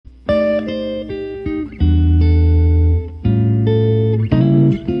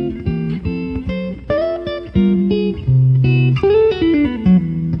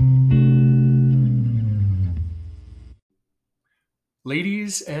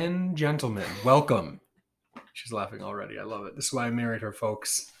Ladies and gentlemen, welcome. She's laughing already. I love it. This is why I married her,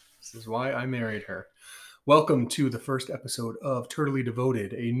 folks. This is why I married her. Welcome to the first episode of Turtly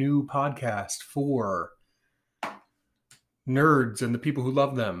Devoted, a new podcast for nerds and the people who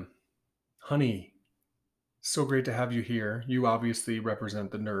love them. Honey, so great to have you here. You obviously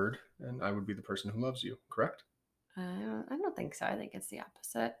represent the nerd, and I would be the person who loves you, correct? I don't think so. I think it's the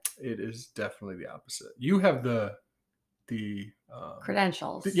opposite. It is definitely the opposite. You have the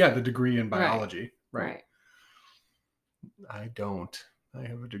Credentials. the degree in biology, Right. I don't. I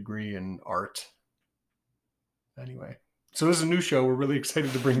have a degree in art. Anyway, so this is a new show we're really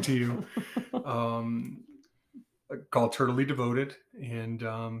excited to bring to you, called Turtly Devoted, and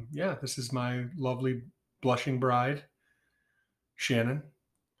this is my lovely blushing bride, Shannon.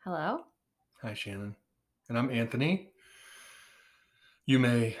 Hello. Hi, Shannon. And I'm Anthony. You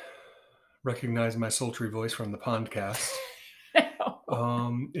may recognize my sultry voice from the podcast.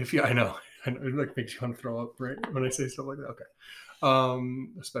 I know it like makes you want to throw up, right, when I say stuff like that. Okay,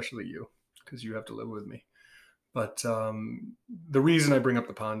 especially you, because you have to live with me. But the reason I bring up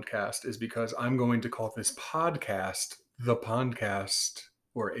the podcast is because I'm going to call this podcast the Pondcast,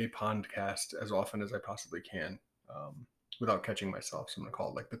 or a Pondcast, as often as I possibly can, without catching myself. So I'm going to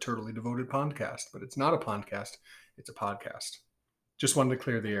call it like the Turtly Devoted Podcast, but it's not a podcast, it's a podcast. Just wanted to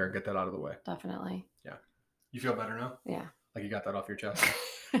clear the air, get that out of the way. Definitely. Yeah. You feel better now? Yeah. Like you got that off your chest?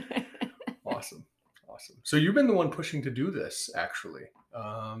 Awesome. So you've been the one pushing to do this, actually.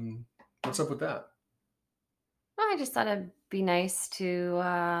 What's up with that? Well, I just thought it'd be nice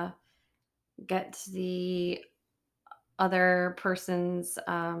to get the other person's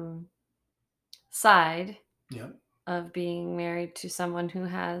side of being married to someone who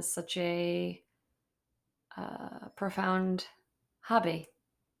has such a profound hobby.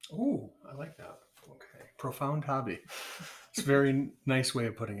 Oh, I like that. Okay. Profound hobby. It's a very nice way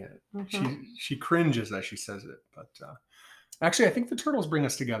of putting it. Mm-hmm. She cringes as she says it, but actually I think the turtles bring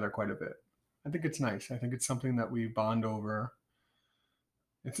us together quite a bit. I think it's nice. I think it's something that we bond over.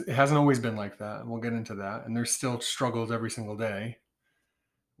 It hasn't always been like that, and we'll get into that. And there's still struggles every single day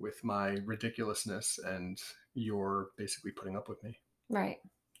with my ridiculousness, and you're basically putting up with me. Right.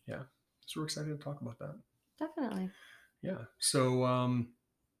 Yeah. So we're excited to talk about that. Definitely. Yeah. So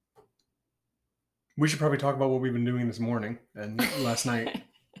we should probably talk about what we've been doing this morning and last night.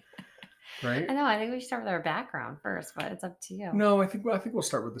 Right? I know. I think we should start with our background first, but it's up to you. No, I think we'll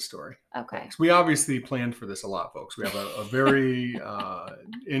start with the story. Okay. We obviously planned for this a lot, folks. We have a very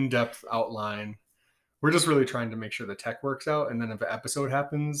in-depth outline. We're just really trying to make sure the tech works out, and then if an episode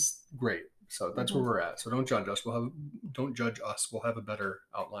happens, great. So that's where we're at. So don't judge us. Don't judge us. We'll have a better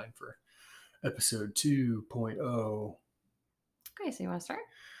outline for episode 2.0. Okay, so you want to start?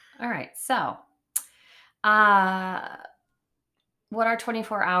 All right. So, what our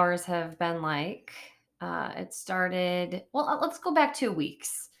 24 hours have been like. It started, let's go back 2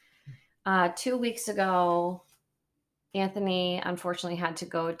 weeks. 2 weeks ago, Anthony unfortunately had to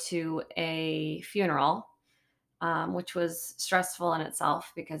go to a funeral, which was stressful in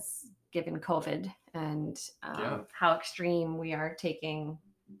itself because given COVID and how extreme we are taking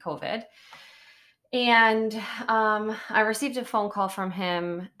COVID. And I received a phone call from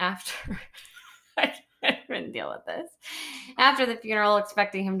him after... I can't even deal with this. After the funeral,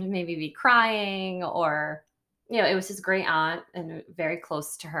 expecting him to maybe be crying, or, it was his great aunt and very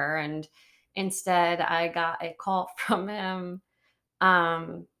close to her. And instead, I got a call from him,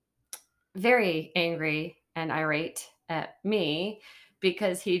 very angry and irate at me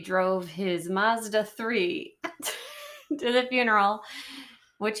because he drove his Mazda 3 to the funeral,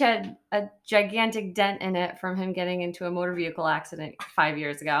 which had a gigantic dent in it from him getting into a motor vehicle accident 5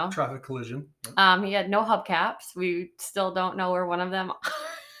 years ago. Traffic collision. He had no hubcaps. We still don't know where one of them.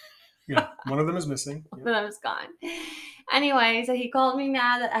 Yeah, one of them is missing. One of them is gone. Anyway, so he called me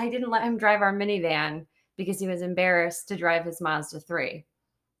mad that I didn't let him drive our minivan because he was embarrassed to drive his Mazda 3.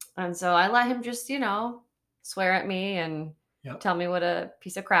 And so I let him just, swear at me and tell me what a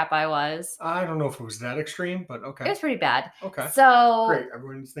piece of crap I was. I don't know if it was that extreme, but okay. It was pretty bad. Okay. So great.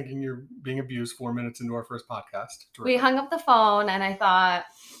 Everyone's thinking you're being abused 4 minutes into our first podcast. Terrific. We hung up the phone and I thought,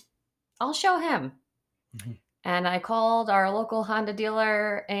 I'll show him. Mm-hmm. And I called our local Honda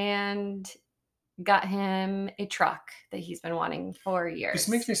dealer and got him a truck that he's been wanting for years. This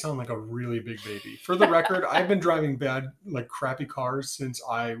makes me sound like a really big baby. For the record, I've been driving crappy cars since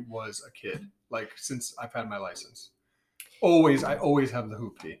I was a kid. Since I've had my license. I always have the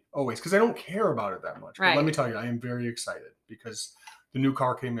hoopty. Always. Because I don't care about it that much. Right. But let me tell you, I am very excited because the new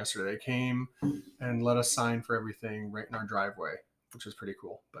car came yesterday. They came and let us sign for everything right in our driveway. which is pretty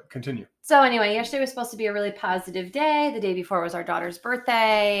cool. But continue. So anyway, yesterday was supposed to be a really positive day. The day before was our daughter's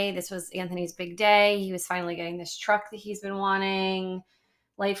birthday. This was Anthony's big day. He was finally getting this truck that he's been wanting.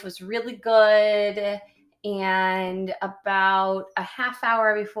 Life was really good. And about a half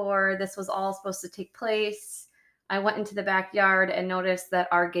hour before this was all supposed to take place, I went into the backyard and noticed that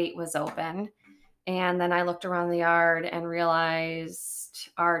our gate was open. And then I looked around the yard and realized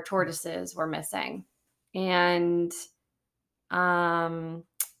our tortoises were missing. And how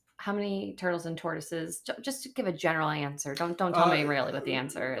many turtles and tortoises? Just to give a general answer. Don't tell me really what the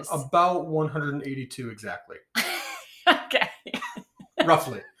answer is. About 182 exactly. Okay.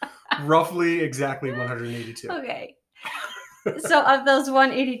 Roughly exactly 182. Okay. So of those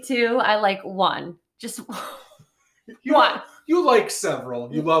 182, I like one. Just one. You like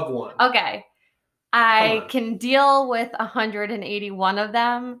several. You love one. Okay. I can deal with 181 of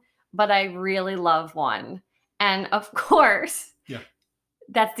them, but I really love one. And of course,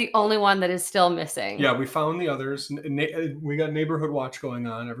 that's the only one that is still missing. Yeah, we found the others. We got neighborhood watch going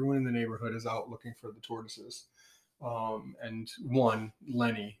on. Everyone in the neighborhood is out looking for the tortoises. And one,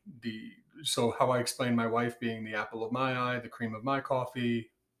 Lenny, so how I explain my wife being the apple of my eye, the cream of my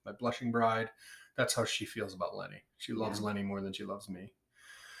coffee, my blushing bride, that's how she feels about Lenny. She loves Lenny more than she loves me,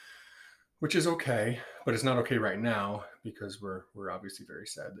 which is okay, but it's not okay right now because we're obviously very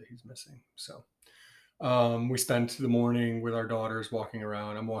sad that he's missing. So we spent the morning with our daughters walking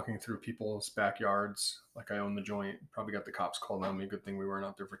around. I'm walking through people's backyards like I own the joint. Probably got the cops called on me. Good thing we weren't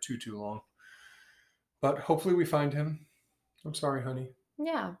out there for too long. But hopefully we find him. I'm sorry, honey.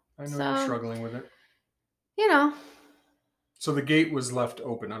 Yeah. I know you're struggling with it. You know. So the gate was left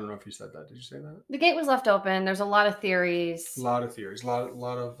open. I don't know if you said that. Did you say that? The gate was left open. There's a lot of theories. A lot of theories. A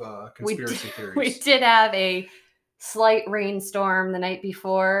lot of conspiracy theories. We did have a slight rainstorm the night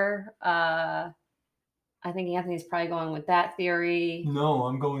before. I think Anthony's probably going with that theory. No,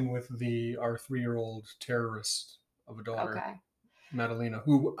 I'm going with our 3-year-old terrorist of a daughter. Okay. Madalena,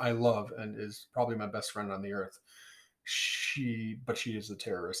 who I love and is probably my best friend on the earth. But she is a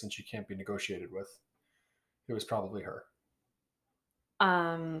terrorist and she can't be negotiated with. It was probably her.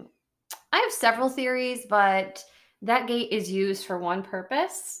 I have several theories, but that gate is used for one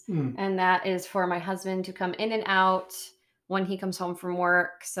purpose, and that is for my husband to come in and out when he comes home from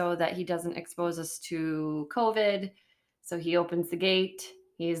work so that he doesn't expose us to COVID. So he opens the gate.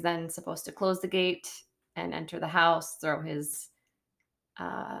 He's then supposed to close the gate and enter the house, throw his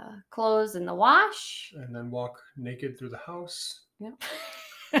clothes in the wash. And then walk naked through the house. Yep.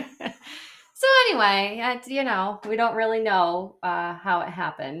 So anyway, we don't really know how it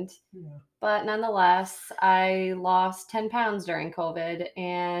happened. Yeah. But nonetheless, I lost 10 pounds during COVID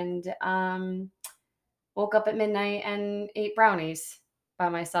and woke up at midnight and ate brownies by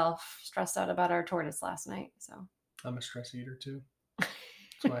myself, stressed out about our tortoise last night. So I'm a stress eater too. That's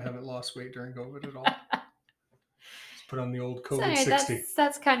why I haven't lost weight during COVID at all. Just put on the old COVID 60.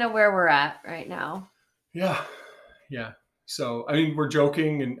 That's kind of where we're at right now. Yeah. So, I mean, we're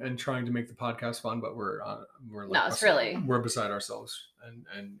joking and trying to make the podcast fun, but we're beside ourselves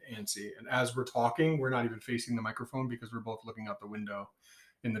and antsy. And as we're talking, we're not even facing the microphone because we're both looking out the window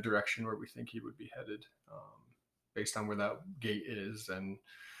in the direction where we think he would be headed, based on where that gate is and,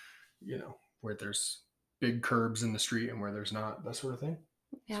 where there's big curbs in the street and where there's not, that sort of thing.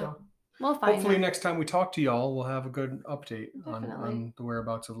 Yeah. So we'll find hopefully next time we talk to y'all, we'll have a good update on the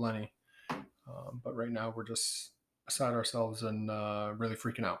whereabouts of Lenny. But right now we're just beside ourselves and really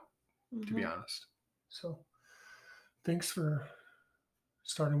freaking out, to be honest. So thanks for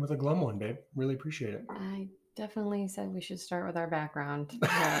starting with a glum one, babe. Really appreciate it. I definitely said we should start with our background.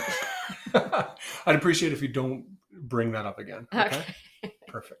 I'd appreciate if you don't bring that up again. Okay?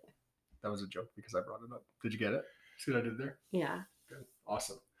 Perfect. That was a joke because I brought it up. Did you get it? See what I did there? Yeah. Good.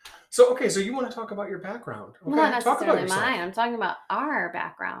 Awesome. So you want to talk about your background? Okay, well, not necessarily mine. I'm talking about our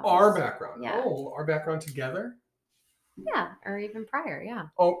background. Our background. Yeah. Oh, our background together? Yeah, or even prior, yeah.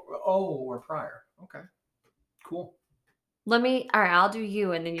 Oh, or prior. Okay. Cool. All right, I'll do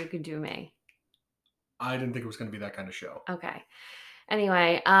you and then you can do me. I didn't think it was going to be that kind of show. Okay.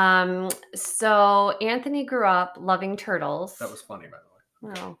 Anyway, so Anthony grew up loving turtles. That was funny, by the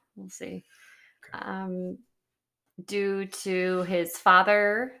way. Well, we'll see. Okay. Due to his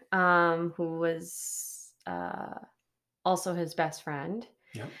father, who was also his best friend.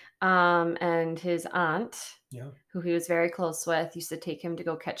 Yeah. And his aunt, who he was very close with, used to take him to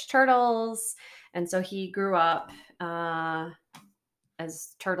go catch turtles. And so he grew up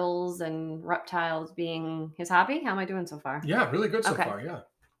as turtles and reptiles being his hobby. How am I doing so far? Yeah, really good so far,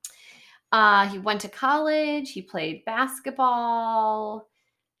 yeah. He went to college. He played basketball.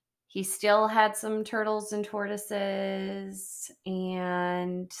 He still had some turtles and tortoises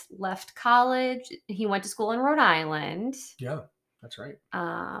and left college. He went to school in Rhode Island. Yeah, that's right.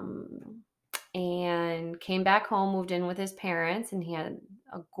 Um, and came back home, moved in with his parents, and he had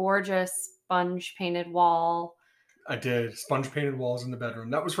a gorgeous sponge painted wall. I did sponge painted walls in the bedroom.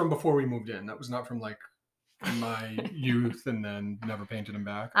 That was from before we moved in. That was not from like my youth and then never painted them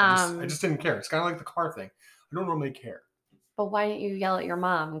back. I just didn't care. It's kind of like the car thing. I don't normally care. But why didn't you yell at your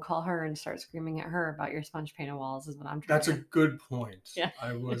mom and call her and start screaming at her about your sponge painted walls? Is what I'm trying. That's a good point. Yeah.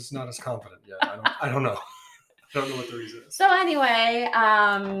 I was not as confident yet. I don't know. I don't know what the reason is. So anyway,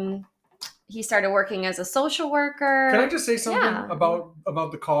 he started working as a social worker. Can I just say something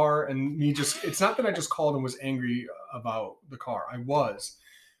about the car and me? It's not that I just called and was angry about the car.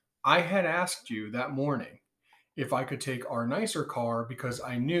 I had asked you that morning if I could take our nicer car because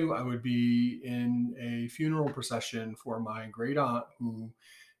I knew I would be in a funeral procession for my great aunt, who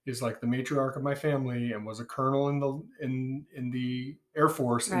is like the matriarch of my family and was a colonel in the Air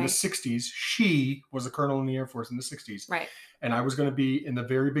Force in the 60s. She was a colonel in the Air Force in the 60s. Right. And I was going to be in the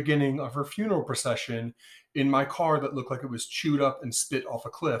very beginning of her funeral procession in my car that looked like it was chewed up and spit off a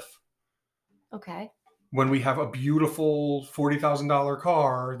cliff. Okay. When we have a beautiful $40,000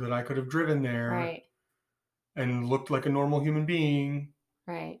 car that I could have driven there. Right. And looked like a normal human being.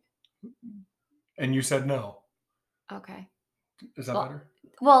 Right. And you said no. Okay. Is that better?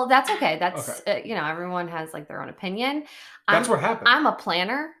 Well, that's okay. That's, okay. Everyone has like their own opinion. That's what happened. I'm a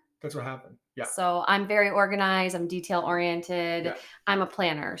planner. That's what happened. Yeah. So I'm very organized. I'm detail oriented. Yeah. I'm a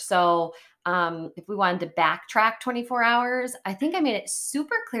planner. So if we wanted to backtrack 24 hours, I think I made it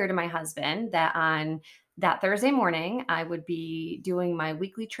super clear to my husband that on that Thursday morning, I would be doing my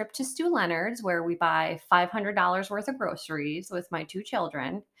weekly trip to Stu Leonard's, where we buy $500 worth of groceries with my 2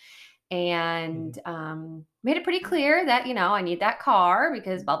 children. And made it pretty clear that, I need that car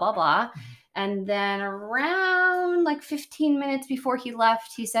because blah, blah, blah. And then around like 15 minutes before he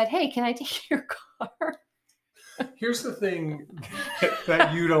left, he said, "Hey, can I take your car?" Here's the thing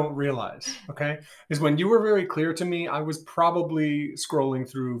that you don't realize, okay, is when you were very clear to me, I was probably scrolling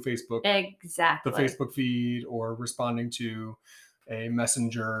through Facebook. Exactly. The Facebook feed or responding to a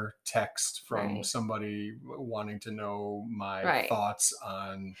messenger text from somebody wanting to know my thoughts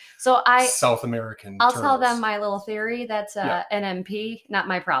on South American I'll turtles. tell them my little theory. That's an MP, not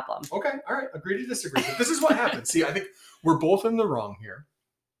my problem. Okay. All right. Agree to disagree. But this is what happens. See, I think we're both in the wrong here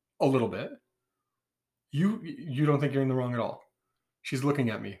a little bit. You don't think you're in the wrong at all. She's looking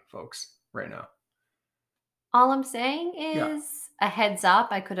at me, folks, right now. All I'm saying is a heads up.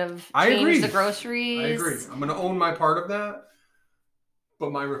 I could have changed the groceries. I agree. I'm going to own my part of that.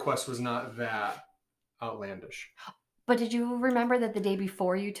 But my request was not that outlandish. But did you remember that the day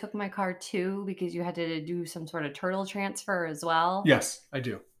before you took my car too, because you had to do some sort of turtle transfer as well? Yes, I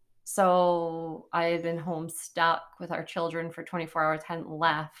do. So I had been home stuck with our children for 24 hours, hadn't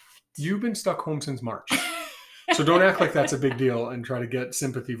left. You've been stuck home since March. So don't act like that's a big deal and try to get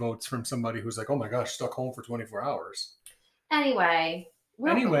sympathy votes from somebody who's like, oh my gosh, stuck home for 24 hours. Anyway,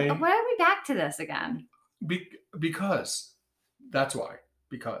 why are we back to this again? Because that's why.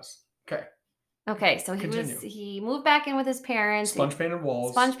 Okay, so he moved back in with his parents. Sponge painted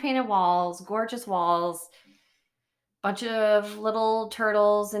walls, gorgeous walls, bunch of little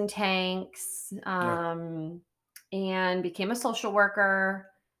turtles and tanks, and became a social worker,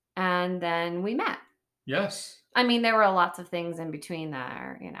 and then we met. Yes. I mean, there were lots of things in between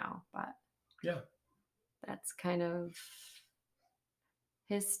there, but that's kind of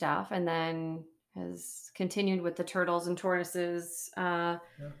his stuff, and then has continued with the turtles and tortoises to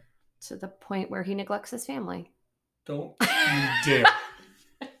the point where he neglects his family. Don't you dare.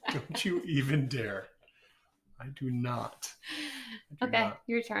 Don't you even dare. I do not.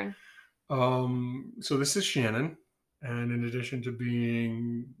 Your turn. So this is Shannon. And in addition to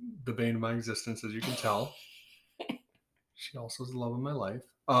being the bane of my existence, as you can tell, she also is the love of my life.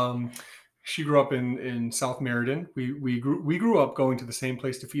 She grew up in South Meriden. We grew up going to the same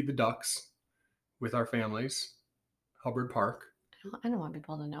place to feed the ducks with our families, Hubbard Park. I don't want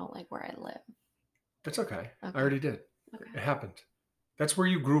people to know like where I live. That's okay. I already did. Okay. It happened. That's where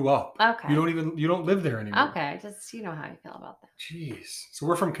you grew up. Okay. You don't live there anymore. Okay. Just how I feel about that. Jeez. So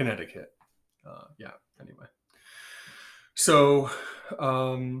we're from Connecticut. Anyway. So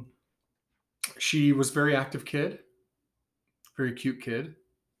she was a very active kid, very cute kid,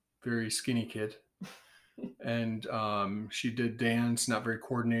 very skinny kid. And she did dance, not very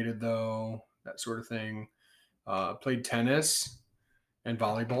coordinated though, that sort of thing. Played tennis and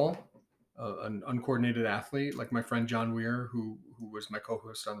volleyball, an uncoordinated athlete, like my friend John Weir, who was my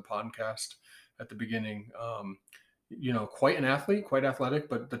co-host on the podcast at the beginning. quite an athlete, quite athletic,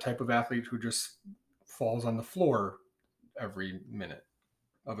 but the type of athlete who just falls on the floor every minute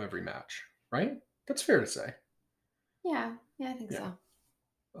of every match, right? That's fair to say. Yeah, I think Yeah.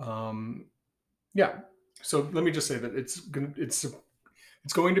 so. Yeah. So let me just say that it's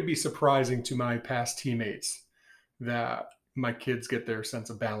going to be surprising to my past teammates that my kids get their sense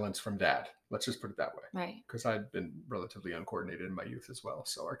of balance from dad. Let's just put it that way. Right. Because I'd been relatively uncoordinated in my youth as well.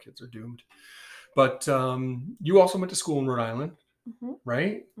 So our kids are doomed. But you also went to school in Rhode Island,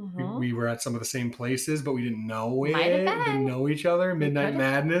 right? We were at some of the same places, but we didn't know it. Might have been. Didn't know each other. Midnight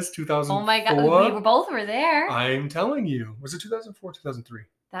Madness, 2004. Oh my God. We both were there. I'm telling you. Was it 2004, 2003?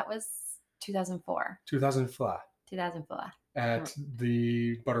 That was 2004. 2004. 2004. At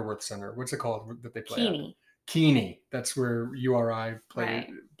the Butterworth Center. What's it called that they play Keeney. at? Keeney. That's where URI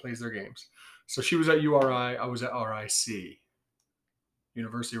plays their games. So she was at URI. I was at RIC.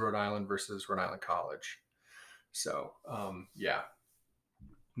 University of Rhode Island versus Rhode Island College. So, yeah.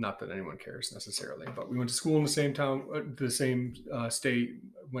 Not that anyone cares necessarily, but we went to school in the same town, the same state,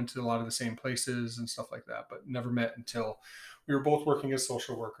 went to a lot of the same places and stuff like that, but never met until we were both working as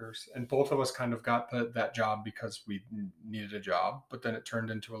social workers, and both of us kind of got that job because we needed a job, but then it turned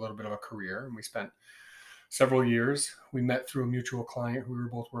into a little bit of a career, and we spent several years. We met through a mutual client who we were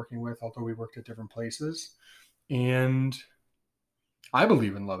both working with, although we worked at different places. And I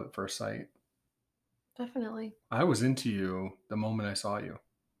believe in love at first sight. Definitely. I was into you the moment I saw you.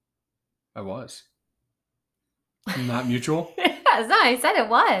 I was. Not mutual? Yes, no, I said it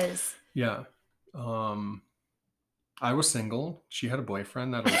was. Yeah. I was single. She had a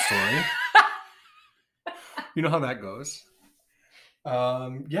boyfriend. That old story. You know how that goes.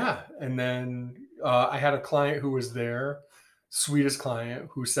 Yeah. And then I had a client who was there, sweetest client,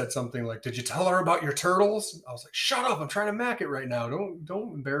 who said something like, "Did you tell her about your turtles?" I was like, "Shut up. I'm trying to Mac it right now.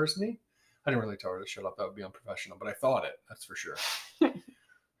 Don't embarrass me." I didn't really tell her to shut up. That would be unprofessional, but I thought it. That's for sure.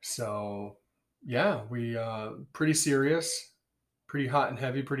 So, yeah, we pretty serious, pretty hot and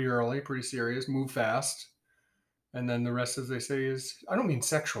heavy, pretty early, pretty serious, move fast. And then the rest, as they say, is, I don't mean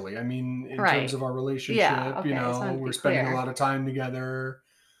sexually. I mean, in terms of our relationship, yeah, okay, we're spending a lot of time together,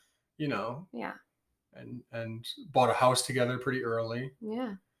 Yeah. And bought a house together pretty early.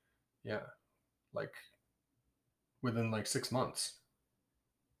 Yeah. Yeah. Like within like 6 months,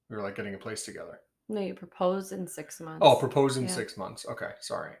 we were like getting a place together. No, you proposed in 6 months. Oh, proposed in 6 months. Okay,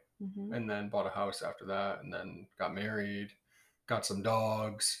 sorry. Mm-hmm. And then bought a house after that, and then got married, got some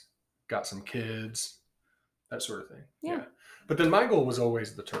dogs, got some kids, that sort of thing. Yeah. But then my goal was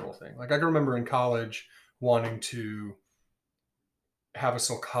always the turtle thing. Like I can remember in college wanting to have a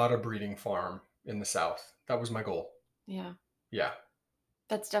sulcata breeding farm in the South. That was my goal. Yeah. Yeah.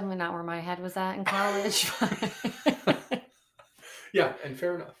 That's definitely not where my head was at in college. Yeah, and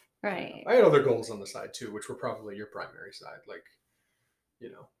fair enough. Right. I had other goals on the side too, which were probably your primary side, like,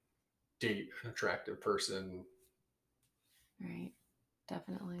 date an attractive person. Right.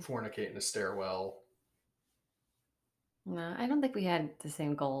 Definitely. Fornicate in a stairwell. No, I don't think we had the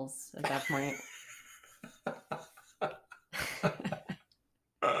same goals at that point.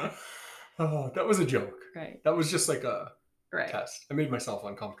 Oh, that was a joke. Right. That was just like a test. I made myself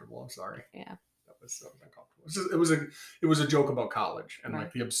uncomfortable. I'm sorry. Yeah. That was uncomfortable. It was a joke about college and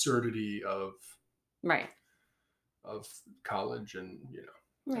like the absurdity of college and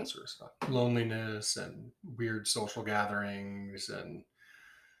that sort of stuff. Loneliness and weird social gatherings and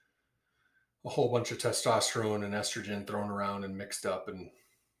a whole bunch of testosterone and estrogen thrown around and mixed up, and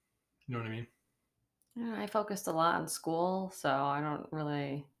you know what I mean? Yeah, I focused a lot on school, so I don't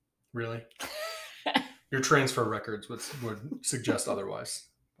really. Really? Your transfer records would suggest otherwise,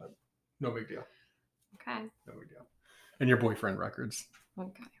 but no big deal. Okay. No big deal. And your boyfriend records.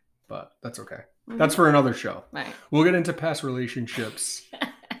 Okay. But that's okay. Mm-hmm. That's for another show. Right. We'll get into past relationships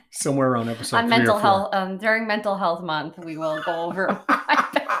somewhere around episode 3 mental or 4. health. During Mental Health Month, we will go over my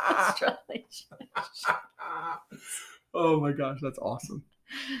past relationships. Oh my gosh, that's awesome.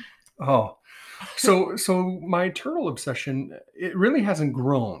 Oh, so my turtle obsession, it really hasn't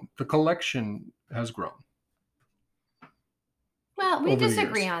grown. The collection has grown. Well, we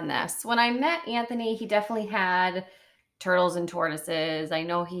disagree on this. When I met Anthony, he definitely had turtles and tortoises. I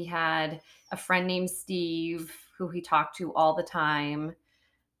know he had a friend named Steve who he talked to all the time.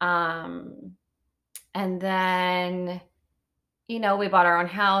 And then, we bought our own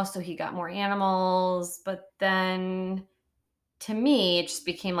house, so he got more animals. But then to me, it just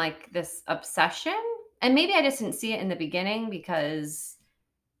became like this obsession. And maybe I just didn't see it in the beginning because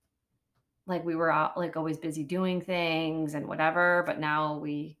like we were like always busy doing things and whatever. But now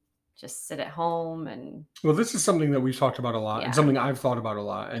we just sit at home and Well, this is something that we've talked about a lot, and yeah. something I've thought about a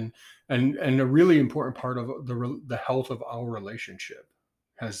lot, and a really important part of the health of our relationship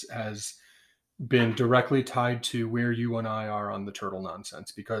has been directly tied to where you and I are on the turtle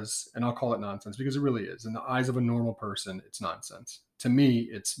nonsense. Because, and I'll call it nonsense because it really is. In the eyes of a normal person, it's nonsense. To me,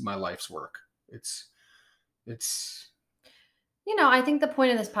 it's my life's work. It's I think the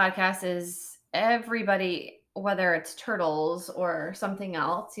point of this podcast is everybody, whether it's turtles or something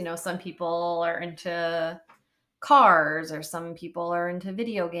else, some people are into cars or some people are into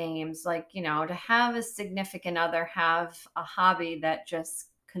video games. Like, to have a significant other have a hobby that just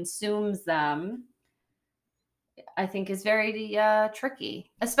consumes them, I think is very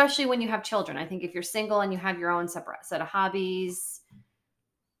tricky, especially when you have children. I think if you're single and you have your own separate set of hobbies,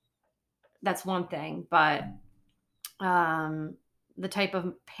 that's one thing. But um, the type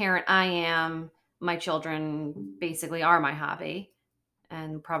of parent I am, my children basically are my hobby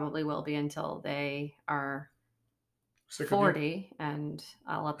and probably will be until they are sick of you. 40 and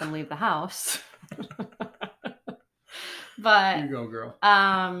I'll let them leave the house. You But go, girl.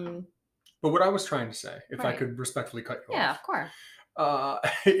 um But what I was trying to say, if I right. could respectfully cut you Yeah, off, of course.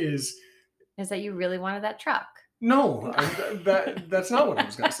 is Is that you really wanted that truck. no, that's not what I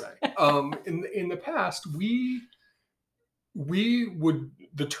was going to say. In the past, we would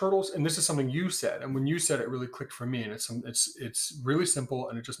the turtles, and this is something you said, and when you said it really clicked for me, and it's really simple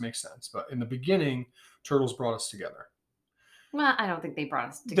and it just makes sense. But in the beginning, turtles brought us together. Well, I don't think they brought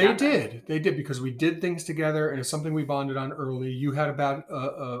us together. They did because we did things together, and it's something we bonded on early. You had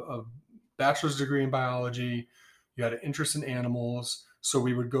a bachelor's degree in biology. You had an interest in animals, so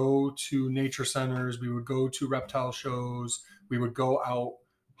we would go to nature centers. We would go to reptile shows. We would go out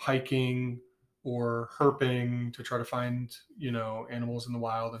hiking or herping to try to find animals in the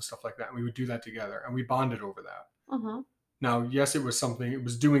wild and stuff like that. And we would do that together, and we bonded over that. Uh-huh. Now, yes, it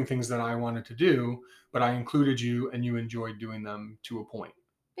was doing things that I wanted to do, but I included you and you enjoyed doing them to a point.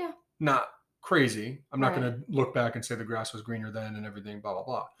 Yeah. Not crazy. I'm not Right. going to look back and say the grass was greener then and everything, blah, blah,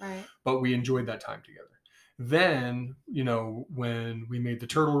 blah. Right. But we enjoyed that time together. Then, when we made the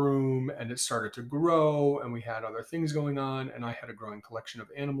turtle room and it started to grow and we had other things going on, and I had a growing collection of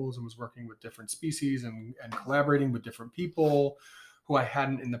animals and was working with different species and collaborating with different people who I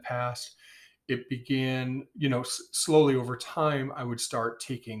hadn't in the past, it began, slowly over time, I would start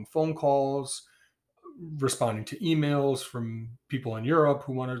taking phone calls, responding to emails from people in Europe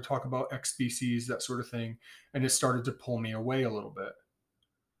who wanted to talk about X species, that sort of thing. And it started to pull me away a little bit.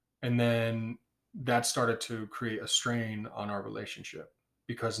 And then that started to create a strain on our relationship,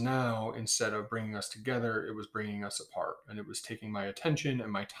 because now, instead of bringing us together, it was bringing us apart, and it was taking my attention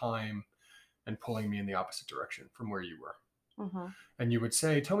and my time and pulling me in the opposite direction from where you were. Uh-huh. And you would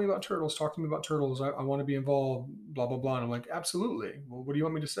say, tell me about turtles, talk to me about turtles, I want to be involved, blah, blah, blah. And I'm like, absolutely. Well, what do you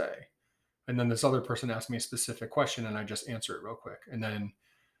want me to say? And then this other person asked me a specific question and I just answer it real quick. And then,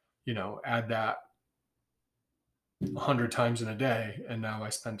 add that 100 times in a day. And now I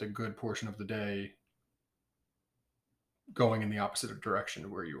spent a good portion of the day going in the opposite direction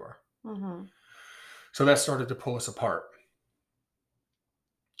of where you are. Uh-huh. So that started to pull us apart.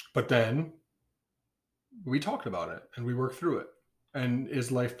 But then we talked about it and we worked through it. And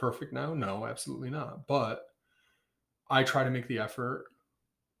is life perfect now? No, absolutely not. But I try to make the effort.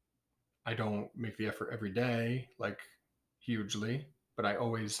 I don't make the effort every day, like hugely, but I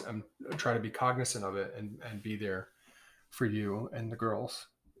always try to be cognizant of it and be there for you and the girls,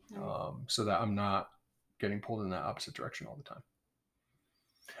 so that I'm not getting pulled in that opposite direction all the time.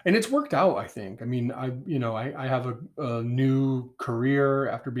 And it's worked out, I think. I mean, I have a new career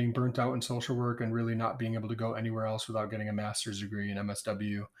after being burnt out in social work and really not being able to go anywhere else without getting a master's degree in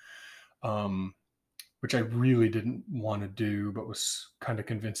MSW. Which I really didn't want to do, but was kind of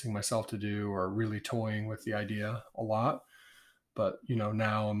convincing myself to do, or really toying with the idea a lot. But,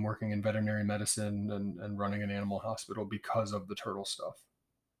 now I'm working in veterinary medicine and running an animal hospital because of the turtle stuff.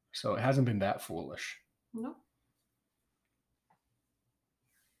 So it hasn't been that foolish. No.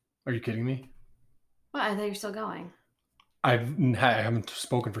 Are you kidding me? Well, I thought you're still going. I haven't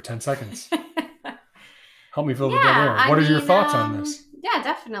spoken for 10 seconds. Help me fill the dead air. What are your thoughts on this? Yeah,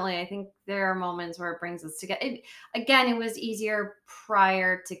 definitely. I think there are moments where it brings us together. It was easier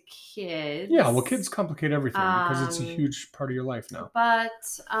prior to kids. Yeah, well, kids complicate everything because it's a huge part of your life now. But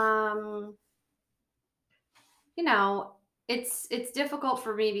it's difficult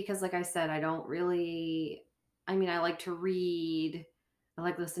for me because, like I said, I don't really. I mean, I like to read. I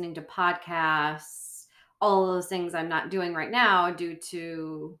like listening to podcasts. All of those things I'm not doing right now due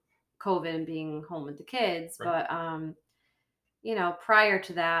to COVID and being home with the kids. Right. But prior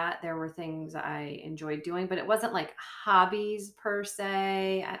to that, there were things I enjoyed doing, but it wasn't like hobbies per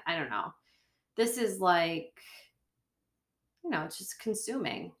se. I don't know. This is like, it's just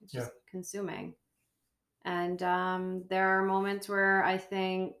consuming. It's Yeah. just consuming. And there are moments where I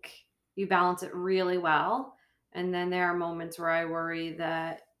think you balance it really well. And then there are moments where I worry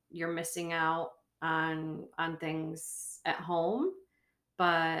that you're missing out on things at home.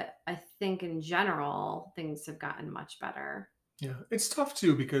 But I think in general, things have gotten much better. Yeah. It's tough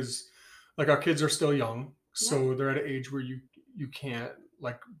too because like our kids are still young. Yeah. So they're at an age where you can't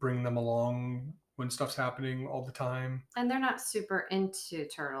like bring them along when stuff's happening all the time. And they're not super into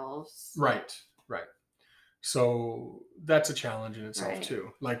turtles. Right. Right. So that's a challenge in itself Right.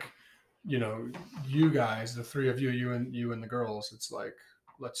 too. Like, you guys, the three of you, you and the girls, it's like,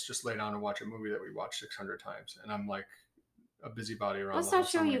 let's just lay down and watch a movie that we watched 600 times. And I'm like a busybody around That's the not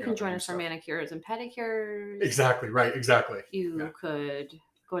house. true. I'm gonna You get can up and join do us for stuff. manicures and pedicures. Exactly. Right. Exactly. You Yeah. could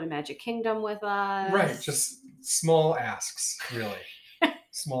go to Magic Kingdom with us. Right. Just small asks, really.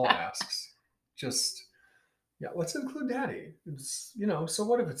 Small asks. Just, yeah, let's include daddy. It's, so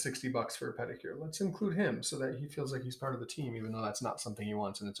what if it's $60 for a pedicure? Let's include him so that he feels like he's part of the team, even though that's not something he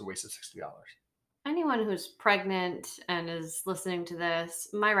wants and it's a waste of $60. Anyone who's pregnant and is listening to this,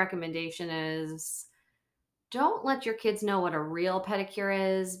 my recommendation is don't let your kids know what a real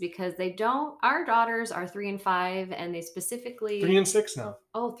pedicure is because they don't. Our daughters are 3 and 5, and they specifically 3 and 6 now.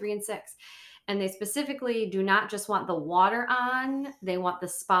 Oh, 3 and 6. And they specifically do not just want the water on, they want the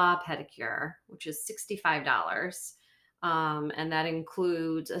spa pedicure, which is $65. And that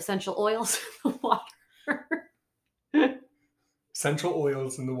includes essential oils in the water. Essential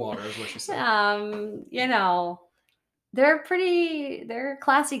oils in the water is what she said. They're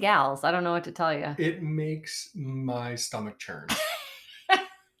classy gals. I don't know what to tell you. It makes my stomach churn.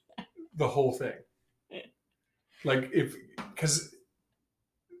 The whole thing. Like, because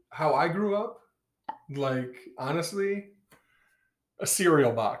how I grew up, like, honestly, a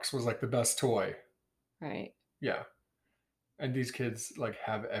cereal box was like the best toy. Right. Yeah. And these kids like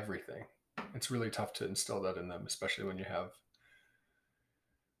have everything. It's really tough to instill that in them, especially when you have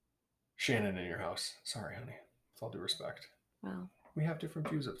Shannon in your house. Sorry, honey. With all due respect. Well, we have different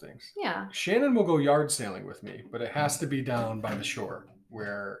views of things. Yeah. Shannon will go yard sailing with me, but it has to be down by the shore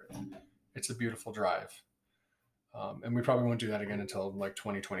where it's a beautiful drive. And we probably won't do that again until like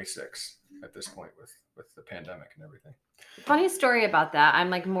 2026 at this point with the pandemic and everything. Funny story about that. I'm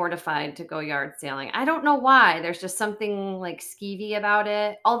like mortified to go yard sailing. I don't know why. There's just something like skeevy about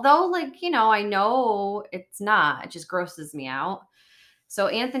it. Although, like, I know it's not. It just grosses me out. So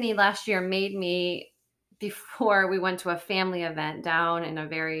Anthony last year made me, before we went to a family event down in a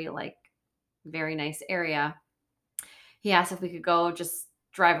very nice area, he asked if we could go just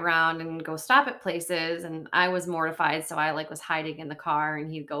drive around and go stop at places. And I was mortified. So I was hiding in the car and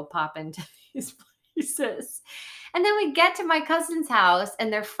he'd go pop into these places. And then we get to my cousin's house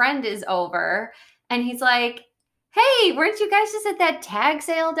and their friend is over and he's like, hey, weren't you guys just at that tag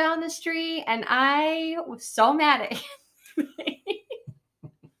sale down the street? And I was so mad at him.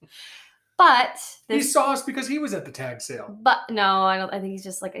 But he saw us because he was at the tag sale. But no, I don't. I think he's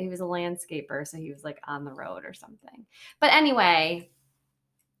just he was a landscaper, so he was on the road or something. But anyway,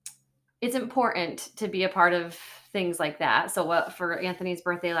 it's important to be a part of things like that. So for Anthony's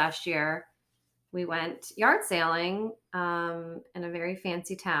birthday last year, we went yard sailing in a very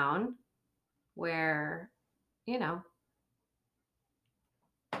fancy town where, it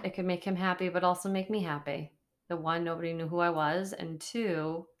could make him happy, but also make me happy. The one, nobody knew who I was, and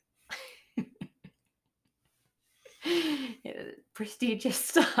two, prestigious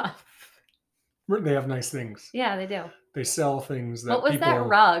stuff. They have nice things. Yeah, they do. They sell things that. What was that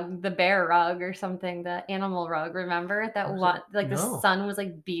rug? The bear rug or something? The animal rug? Remember that one? The sun was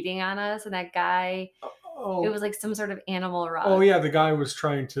beating on us, and that guy. Oh. It was some sort of animal rug. Oh yeah, the guy was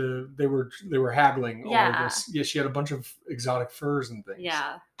trying to. They were haggling over this. Yeah, she had a bunch of exotic furs and things.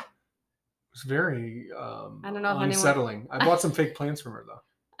 Yeah. It was very I don't know if unsettling. I bought some fake plants from her though.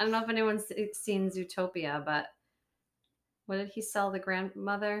 I don't know if anyone's seen Zootopia, but what did he sell the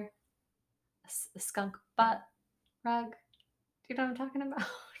grandmother? A skunk butt rug. Do you know what I'm talking about?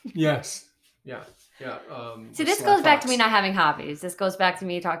 Yes. Yeah. See, this goes back to me not having hobbies. This goes back to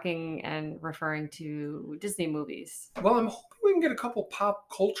me talking and referring to Disney movies. Well, I'm hoping we can get a couple pop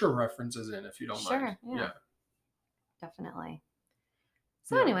culture references in, if you don't mind. Sure. Yeah. Definitely.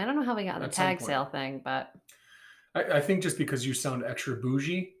 So anyway, I don't know how we got the tag sale thing, but I think just because you sound extra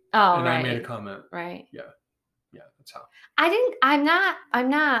bougie, and I made a comment. Right. Yeah, that's how. I'm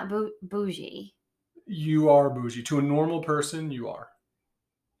not bougie. You are bougie. To a normal person, you are.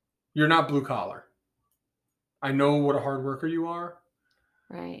 You're not blue collar. I know what a hard worker you are.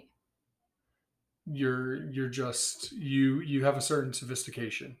 Right. You're just you have a certain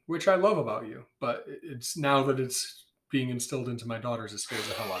sophistication, which I love about you. But it's now that it's being instilled into my daughters, it scares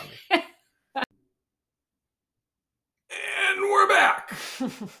the hell out of me. And we're back.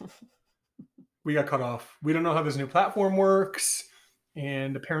 We got cut off. We don't know how this new platform works,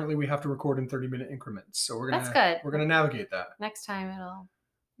 and apparently we have to record in 30-minute increments. So That's good. We're gonna navigate that. Next time it'll.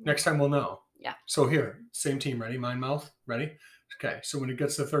 Next time we'll know. Yeah. So here, same team, ready? Mind, mouth, ready? Okay. So when it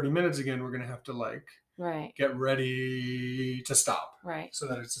gets to 30 minutes again, we're gonna have to like Right. get ready to stop. Right. So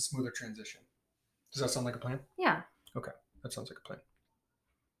that it's a smoother transition. Does that sound like a plan? Yeah. Okay. That sounds like a plan.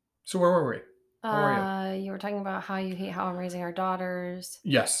 So where were we? How are you were talking about how you hate how I'm raising our daughters.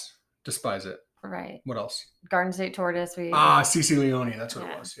 Yes. Despise it. Right. What else? Garden State Tortoise. Cece Leone. That's what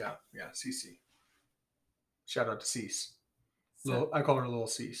Yeah. it was. Yeah. Yeah. Cece. Shout out to Cece. I call her Little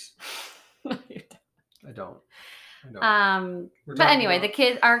Cece. No, you don't. I don't. But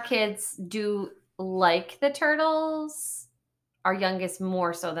anyway, our kids do like the turtles. Our youngest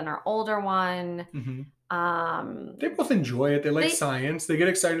more so than our older one. Mm-hmm. They both enjoy it. They like science. They get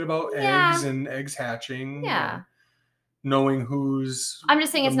excited about eggs and eggs hatching. Yeah. Knowing who's. I'm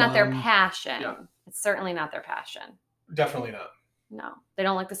just saying it's not their passion. Yeah. It's certainly not their passion. Definitely not. No. They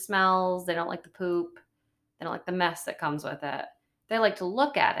don't like the smells. They don't like the poop. They don't like the mess that comes with it. They like to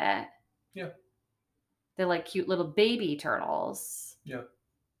look at it. Yeah. They like cute little baby turtles. Yeah.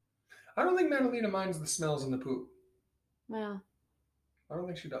 I don't think Madalena minds the smells and the poop. Well. I don't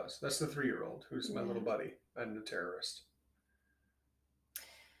think she does. That's the 3-year-old who's my little buddy and a terrorist.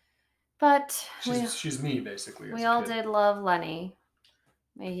 But she's me, basically. We all did love Lenny.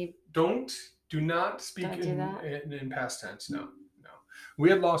 Do not speak in past tense. No. We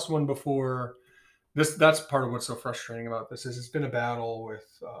had lost one before. That's part of what's so frustrating about this is it's been a battle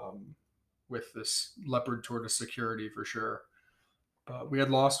with this leopard tortoise security for sure. But we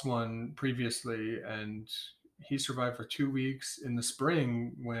had lost one previously, and he survived for 2 weeks in the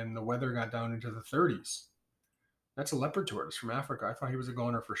spring when the weather got down into the 30s. That's a leopard tortoise from Africa. I thought he was a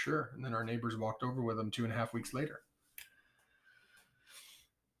goner for sure. And then our neighbors walked over with him 2.5 weeks later.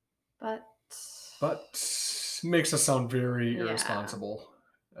 But makes us sound very irresponsible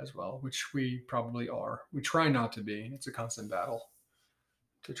as well, which we probably are. We try not to be. It's a constant battle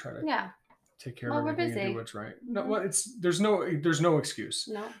to try to take care of everything and do what's right. No, well, there's no excuse.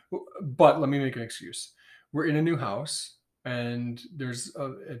 No. But let me make an excuse. We're in a new house and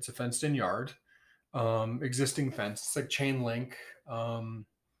it's a fenced in yard. Existing fence. It's like chain link.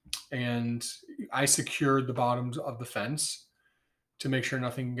 And I secured the bottoms of the fence to make sure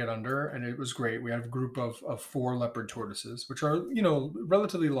nothing can get under. And it was great. We have a group of 4 leopard tortoises, which are,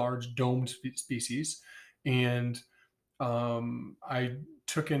 relatively large domed species. And I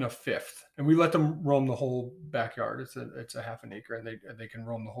took in a 5th and we let them roam the whole backyard. It's a half an acre and they can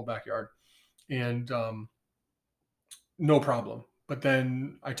roam the whole backyard. And no problem. But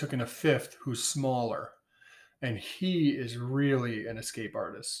then I took in a 5th who's smaller, and he is really an escape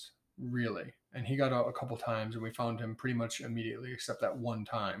artist, really. And he got out a couple times, and we found him pretty much immediately, except that one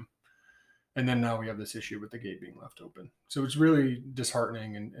time. And then now we have this issue with the gate being left open. So it's really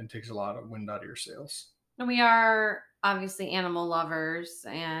disheartening and takes a lot of wind out of your sails. And we are obviously animal lovers,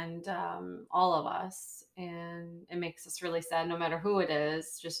 and all of us. And it makes us really sad, no matter who it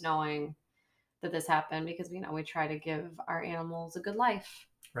is, just knowing that this happened, because we try to give our animals a good life.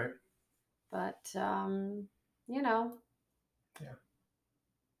 Right. But Yeah.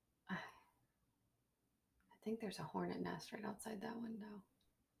 I think there's a hornet nest right outside that window.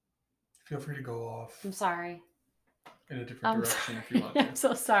 Feel free to go off. I'm sorry. In a different direction if you want to. I'm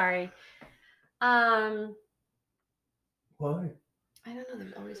so sorry. Why? I don't know.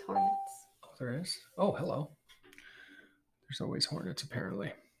 There's always hornets. Oh, there is? Oh, hello. There's always hornets,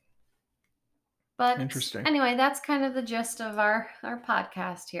 apparently. But interesting. Anyway, that's kind of the gist of our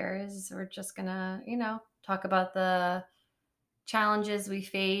podcast here. Is we're just gonna, talk about the challenges we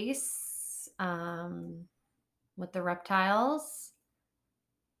face with the reptiles.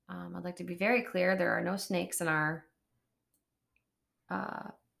 I'd like to be very clear: there are no snakes in our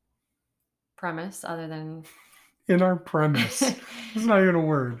premise, other than in our premise. It's not even a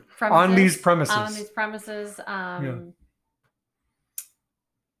word. On these premises. On these premises.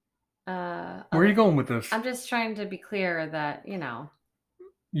 Where are you going with this? I'm just trying to be clear that,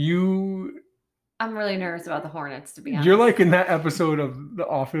 I'm really nervous about the hornets, to be honest. You're like in that episode of The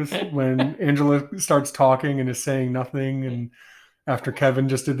Office when Angela starts talking and is saying nothing, and after Kevin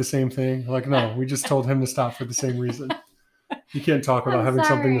just did the same thing. Like, no, we just told him to stop for the same reason. You can't talk without having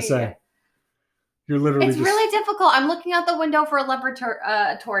something to say. You're literally It's just, really difficult. I'm looking out the window for a leopard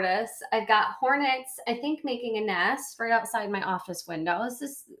tortoise. I've got hornets, I think, making a nest right outside my office window.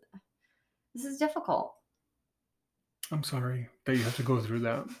 This is difficult. I'm sorry that you have to go through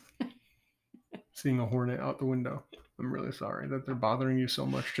that. Seeing a hornet out the window. I'm really sorry that they're bothering you so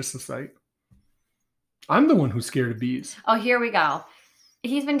much, just the sight. I'm the one who's scared of bees. Oh, here we go.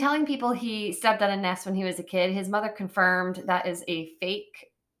 He's been telling people he stepped on a nest when he was a kid. His mother confirmed that is a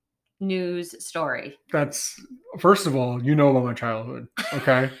fake news story. That's, first of all, you know about my childhood,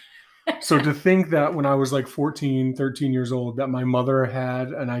 okay? So to think that when I was like 14, 13 years old, that my mother had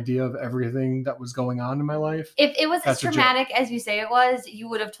an idea of everything that was going on in my life. If it was as That's a joke. traumatic as you say it was, you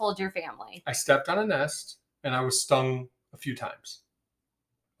would have told your family. I stepped on a nest and I was stung a few times.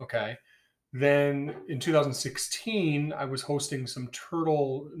 Okay. Then in 2016, I was hosting some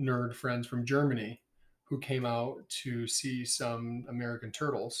turtle nerd friends from Germany who came out to see some American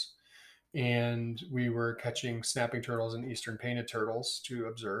turtles. And we were catching snapping turtles and eastern painted turtles to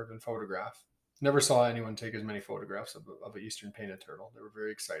observe and photograph. Never saw anyone take as many photographs of an eastern painted turtle. They were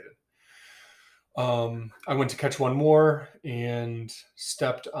very excited. I went to catch one more and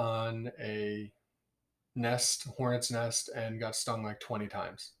stepped on a hornet's nest, and got stung like 20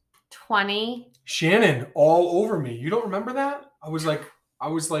 times. 20? Shannon, all over me. You don't remember that? I was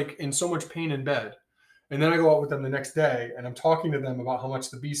like in so much pain in bed. And then I go out with them the next day and I'm talking to them about how much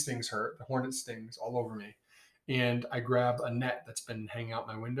the bee stings hurt, the hornet stings all over me. And I grab a net that's been hanging out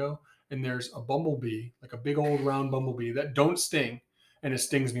my window, and there's a bumblebee, like a big old round bumblebee that don't sting, and it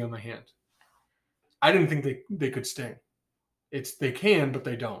stings me on my hand. I didn't think they could sting. They can, but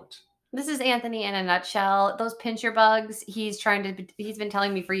they don't. This is Anthony in a nutshell. Those pincher bugs, he's been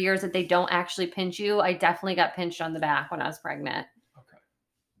telling me for years that they don't actually pinch you. I definitely got pinched on the back when I was pregnant.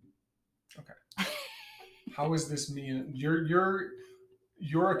 Okay. How is this me?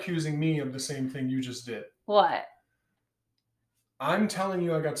 You're accusing me of the same thing you just did. What? I'm telling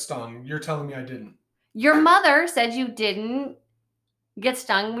you I got stung. You're telling me I didn't. Your mother said you didn't get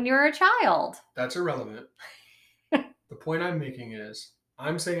stung when you were a child. That's irrelevant. The point I'm making is,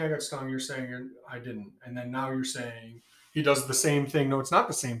 I'm saying I got stung, you're saying I didn't. And then now you're saying he does the same thing. No, it's not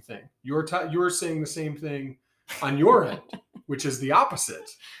the same thing. You're saying the same thing on your end, which is the opposite.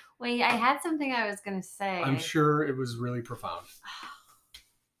 Wait, I had something I was going to say. I'm sure it was really profound.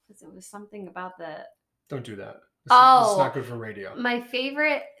 Because it was something about the... Don't do that. This is not good for radio. My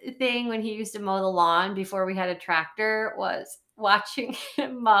favorite thing when he used to mow the lawn before we had a tractor was watching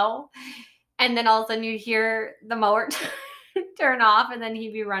him mow. And then all of a sudden you'd hear the mower turn off, and then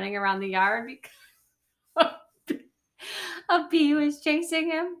he'd be running around the yard because a bee was chasing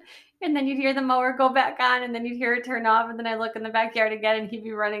him. And then you'd hear the mower go back on, and then you'd hear it turn off. And then I look in the backyard again, and he'd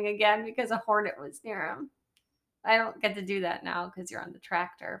be running again because a hornet was near him. I don't get to do that now because you're on the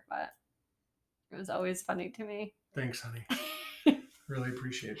tractor, but it was always funny to me. Thanks, honey. Really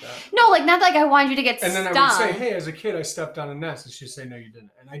appreciate that. No, like not like I wanted you to get and stung. And then I would say, hey, as a kid, I stepped on a nest. And she'd say, no, you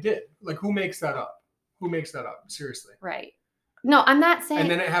didn't. And I did. Like, who makes that up? Who makes that up? Seriously. Right. No, I'm not saying.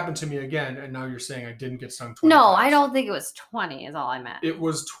 And then it happened to me again. And now you're saying I didn't get stung 20 No, times. I don't think it was 20 is all I meant. It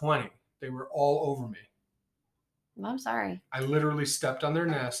was 20. They were all over me. I'm sorry. I literally stepped on their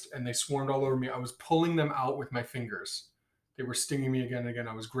nest and they swarmed all over me. I was pulling them out with my fingers. They were stinging me again and again.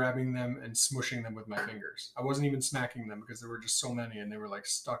 I was grabbing them and smushing them with my fingers. I wasn't even smacking them because there were just so many, and they were like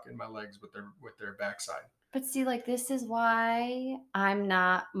stuck in my legs with their backside. But see, like, this is why I'm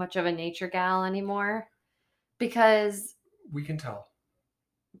not much of a nature gal anymore. Because we can tell.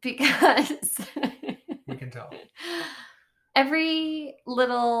 Because we can tell. Every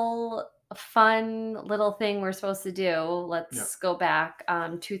little fun little thing we're supposed to do. Let's go back.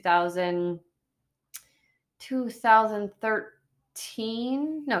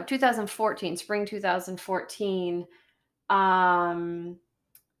 2014, spring 2014.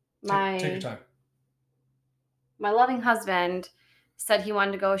 Take your time. My loving husband said he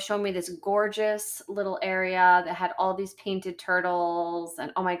wanted to go show me this gorgeous little area that had all these painted turtles,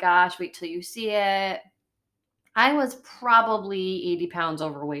 and oh my gosh, wait till you see it. I was probably 80 pounds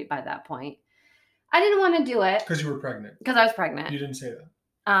overweight by that point. I didn't want to do it. Because you were pregnant. Because I was pregnant. You didn't say that.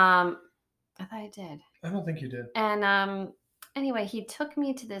 I thought I did. I don't think you did. And anyway, he took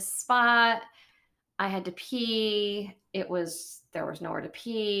me to this spot. I had to pee. There was nowhere to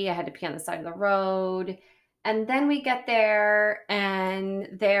pee. I had to pee on the side of the road. And then we get there, and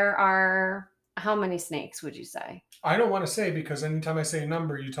there are, how many snakes would you say? I don't want to say, because anytime I say a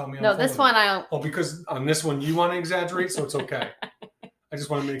number, you tell me. No, this one I don't. Oh, because on this one you want to exaggerate, so it's okay. I just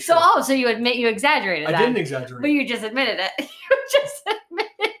want to make sure. So you admit you exaggerated. I didn't exaggerate. But you just admitted it. You just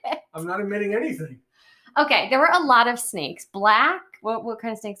admitted it. I'm not admitting anything. Okay, there were a lot of snakes. Black. What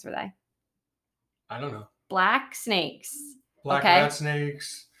kind of snakes were they? I don't know. Black snakes. Black Okay. rat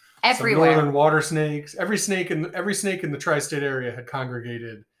snakes. Everywhere. Some northern water snakes. Every snake in the tri-state area had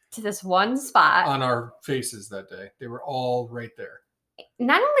congregated to this one spot on our faces that day. They were all right there.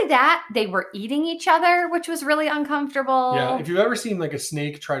 Not only that, they were eating each other, which was really uncomfortable. Yeah, if you've ever seen like a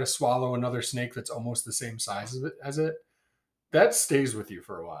snake try to swallow another snake that's almost the same size as it, that stays with you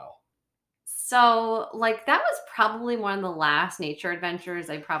for a while. So, like, that was probably one of the last nature adventures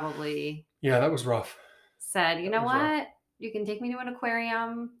I probably Yeah, that was rough. Said, you know what? Rough. You can take me to an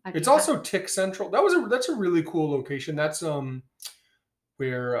aquarium. It's also Tick Central. That's a really cool location. That's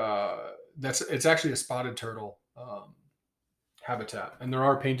where it's actually a spotted turtle habitat, and there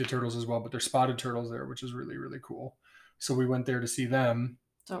are painted turtles as well, but there's spotted turtles there, which is really, really cool. So we went there to see them.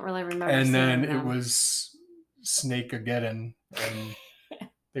 Don't really remember. And then it was Snake-ageddon, and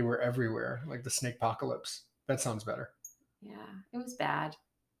they were everywhere, like the snake apocalypse. That sounds better. Yeah, it was bad.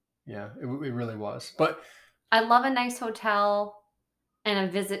 Yeah, it really was. But I love a nice hotel and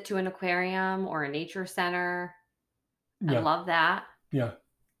a visit to an aquarium or a nature center. I love that. Yeah.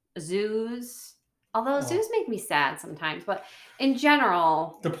 Zoos. Although zoos make me sad sometimes, but in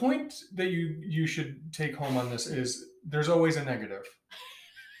general. The point that you should take home on this is there's always a negative.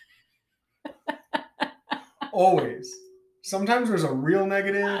 Always. Sometimes there's a real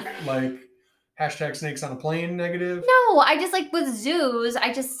negative, like #snakes on a plane negative. No, I just like with zoos,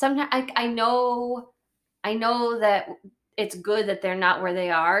 I just sometimes I know that it's good that they're not where they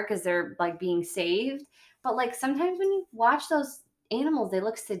are because they're like being saved. But like sometimes when you watch those animals, they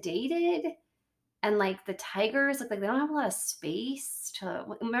look sedated. And like the tigers look like they don't have a lot of space to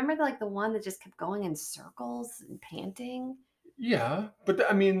remember the one that just kept going in circles and panting. Yeah, but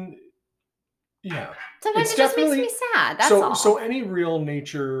I mean, yeah. Sometimes it just makes me sad. That's all. So any real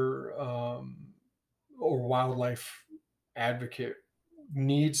nature or wildlife advocate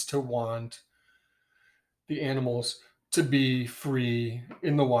needs to want the animals to be free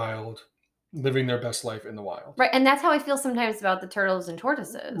in the wild, living their best life in the wild. Right. And that's how I feel sometimes about the turtles and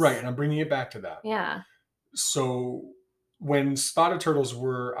tortoises. Right. And I'm bringing it back to that. Yeah. So when spotted turtles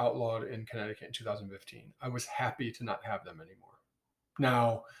were outlawed in Connecticut in 2015, I was happy to not have them anymore.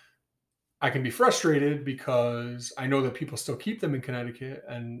 Now, I can be frustrated because I know that people still keep them in Connecticut,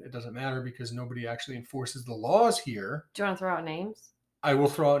 and it doesn't matter because nobody actually enforces the laws here. Do you want to throw out names? I will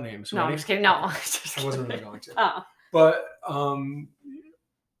throw out names. No, I'm just kidding. No. I wasn't really going to. Oh. But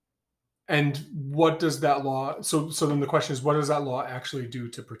and what does that law? So then the question is, what does that law actually do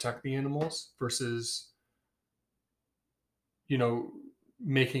to protect the animals versus,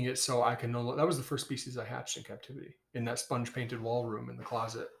 making it so I can that was the first species I hatched in captivity in that sponge painted wall room in the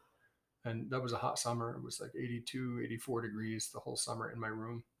closet. And that was a hot summer. It was like 82, 84 degrees the whole summer in my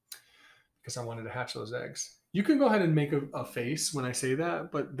room because I wanted to hatch those eggs. You can go ahead and make a face when I say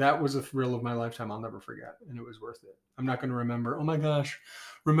that, but that was a thrill of my lifetime I'll never forget, and it was worth it. I'm not going to remember, oh my gosh,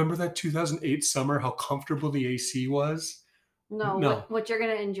 remember that 2008 summer, how comfortable the AC was? No. What you're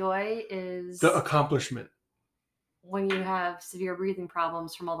going to enjoy is the accomplishment. When you have severe breathing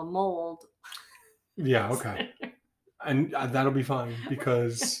problems from all the mold. Yeah, okay. And that'll be fine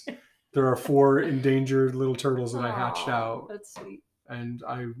because there are 4 endangered little turtles that I hatched out. That's sweet. And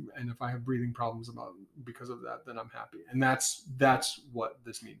if I have breathing problems because of that, then I'm happy. And that's what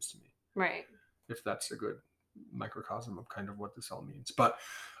this means to me. Right. If that's a good microcosm of kind of what this all means. But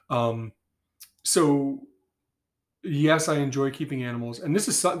so yes, I enjoy keeping animals, and this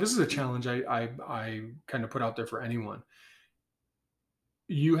is a challenge I kind of put out there for anyone.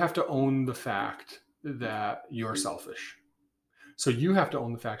 You have to own the fact that you're selfish. So you have to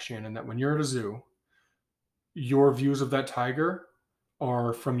own the fact, Shannon, that when you're at a zoo, your views of that tiger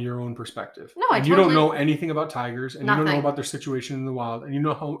are from your own perspective. No, you don't know anything about tigers, and you don't know about their situation in the wild, and you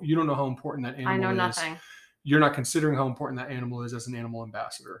don't know how important that animal is. I know nothing. You're not considering how important that animal is as an animal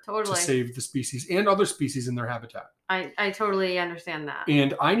ambassador to save the species and other species in their habitat. I totally understand that.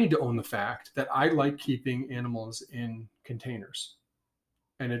 And I need to own the fact that I like keeping animals in containers,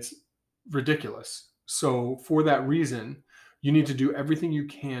 and it's ridiculous. So for that reason, you need to do everything you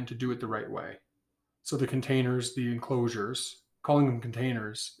can to do it the right way. So the containers, the enclosures, calling them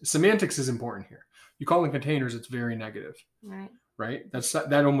containers, semantics is important here. You call them containers, it's very negative. Right?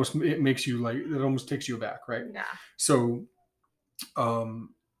 That almost makes you that almost takes you aback, right? Yeah. So the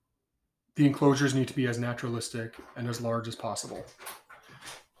enclosures need to be as naturalistic and as large as possible.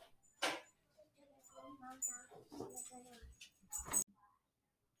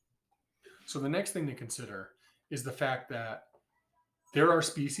 So the next thing to consider is the fact that there are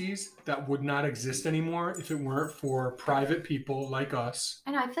species that would not exist anymore if it weren't for private people like us.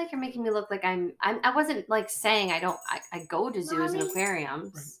 I know. I feel like you're making me look like I wasn't like saying I go to zoos and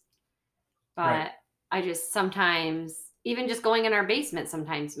aquariums, but I just sometimes, even just going in our basement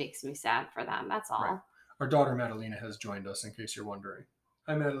sometimes makes me sad for them. That's all. Right. Our daughter Madalena has joined us, in case you're wondering.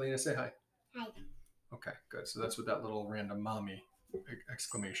 Hi, Madalena. Say hi. Hi. Okay, good. So that's what that little random mommy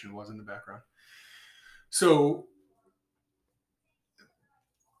exclamation was in the background. So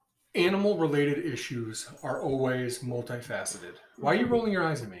animal-related issues are always multifaceted. Why are you rolling your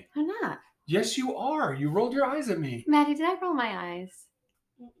eyes at me? I'm not. Yes, you are. You rolled your eyes at me. Maddie, did I roll my eyes?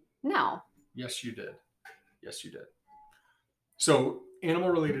 No. Yes, you did. Yes, you did. So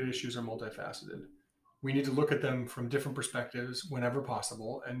animal-related issues are multifaceted. We need to look at them from different perspectives whenever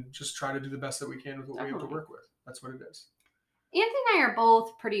possible and just try to do the best that we can with what we have to work with. That's what it is. Anthony and I are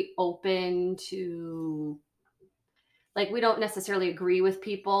both pretty open to, like, we don't necessarily agree with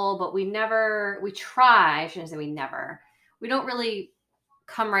people, but we try, I shouldn't say we never, we don't really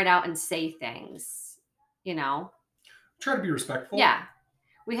come right out and say things, you know? Try to be respectful. Yeah.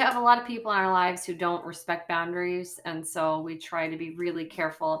 We have a lot of people in our lives who don't respect boundaries. And so we try to be really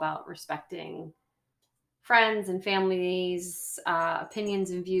careful about respecting friends and families,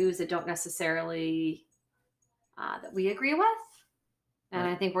 opinions and views that don't necessarily, that we agree with. And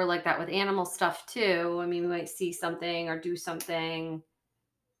I think we're like that with animal stuff too. I mean, we might see something or do something,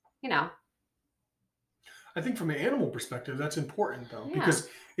 you know. I think from an animal perspective, that's important though, Yeah. because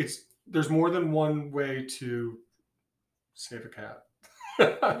there's more than one way to save a cat.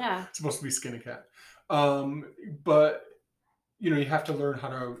 Yeah. It's supposed to be skin a cat. But you have to learn how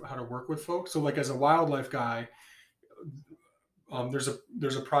to work with folks. So like as a wildlife guy, there's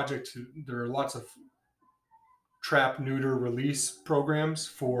a project there are lots of trap, neuter, release programs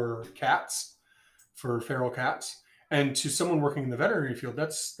for cats, for feral cats. And to someone working in the veterinary field,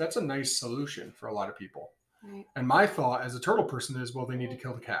 that's a nice solution for a lot of people. Right. And my thought as a turtle person is, well, they need to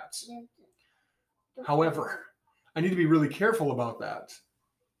kill the cats. However, I need to be really careful about that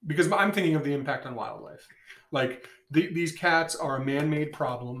because I'm thinking of the impact on wildlife. Like these cats are a man-made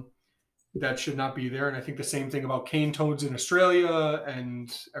problem that should not be there. And I think the same thing about cane toads in Australia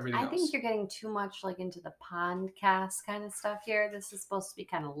and everything else. I think you're getting too much like into the podcast kind of stuff here. This is supposed to be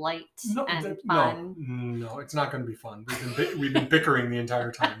kind of light and fun. No, it's not going to be fun. We've been bickering the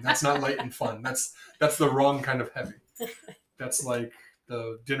entire time. That's not light and fun. That's the wrong kind of heavy. That's like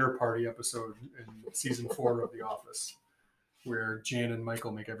the dinner party episode in season 4 of The Office, where Jan and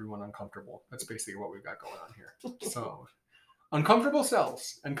Michael make everyone uncomfortable. That's basically what we've got going on here. So uncomfortable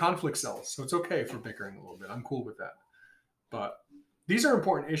sells and conflict sells. So it's okay for bickering a little bit. I'm cool with that. But these are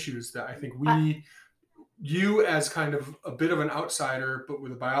important issues that I think you as kind of a bit of an outsider, but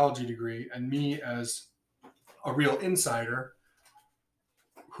with a biology degree, and me as a real insider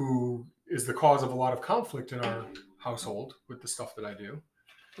who is the cause of a lot of conflict in our household with the stuff that I do.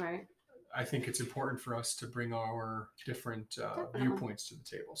 Right. I think it's important for us to bring our different viewpoints to the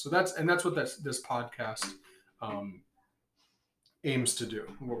table. So that's what this podcast aims to do,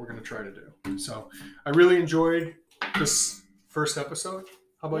 what we're going to try to do. So I really enjoyed this first episode.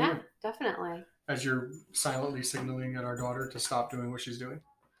 How about you? Definitely. As you're silently signaling at our daughter to stop doing what she's doing.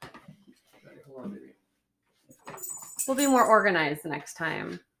 Hold on, baby. We'll be more organized the next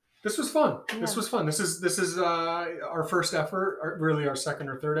time. This was fun. Yeah. This was fun. This is our first effort, really our second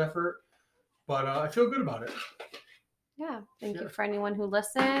or third effort, but I feel good about it. Yeah. Thank you for anyone who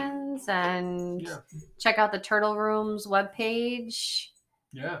listens, and Yeah. check out the Turtle Room's webpage.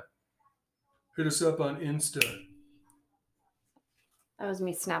 Yeah. Hit us up on Insta. That was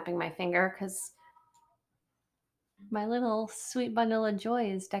me snapping my finger because my little sweet bundle of joy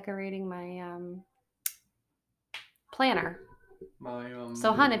is decorating my planner.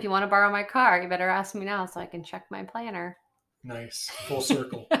 So, hun, if you want to borrow my car, you better ask me now so I can check my planner. Nice. Full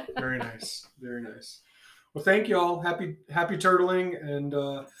circle. Very nice. Very nice. Well, thank you all. Happy turtling, and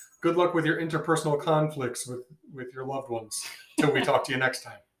good luck with your interpersonal conflicts with your loved ones. Till we talk to you next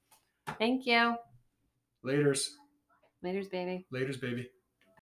time. Thank you. Laters. Laters, baby. Laters, baby.